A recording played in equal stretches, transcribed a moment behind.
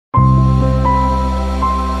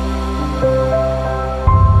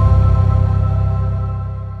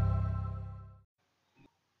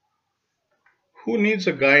Who needs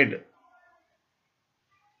a guide?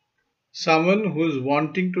 Someone who is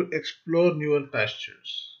wanting to explore newer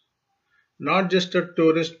pastures. Not just a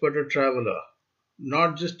tourist but a traveler.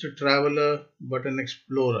 Not just a traveler but an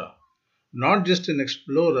explorer. Not just an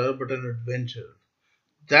explorer but an adventurer.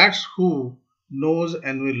 That's who knows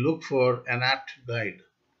and will look for an apt guide.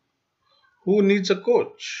 Who needs a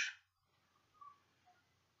coach?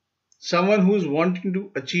 Someone who is wanting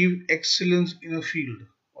to achieve excellence in a field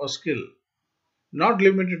or skill, not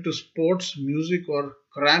limited to sports, music, or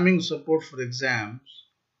cramming support for exams,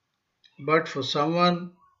 but for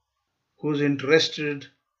someone who's interested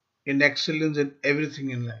in excellence in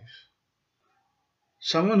everything in life.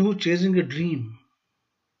 Someone who's chasing a dream,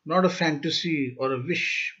 not a fantasy or a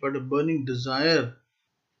wish, but a burning desire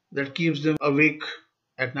that keeps them awake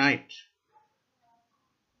at night.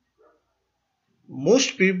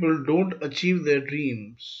 Most people don't achieve their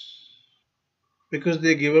dreams because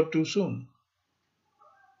they give up too soon.